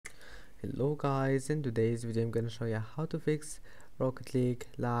Hello guys, in today's video I'm gonna show you how to fix Rocket League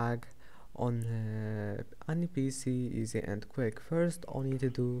lag on any PC, easy and quick. First all you need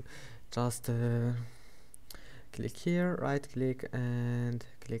to do, just click here, right click and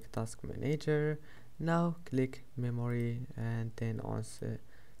click task manager. Now click memory and then also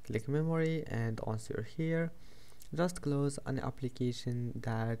click memory and once here just close an application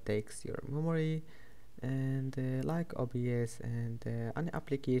that takes your memory and like OBS and an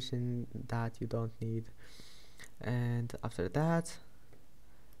application that you don't need. And after that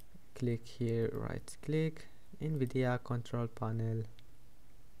click here, right click, NVIDIA control panel,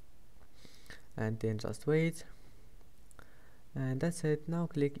 and then just wait, and that's it. Now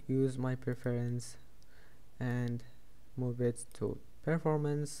click use my preference and move it to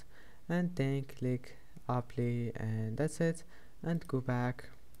performance, and then click apply, and that's it, and go back.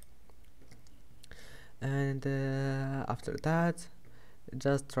 And after that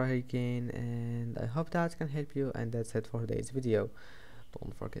just try again, and I hope that can help you. And that's it for today's video.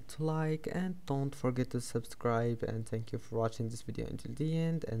 Don't forget to like and don't forget to subscribe, and thank you for watching this video until the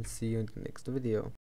end, and see you in the next video.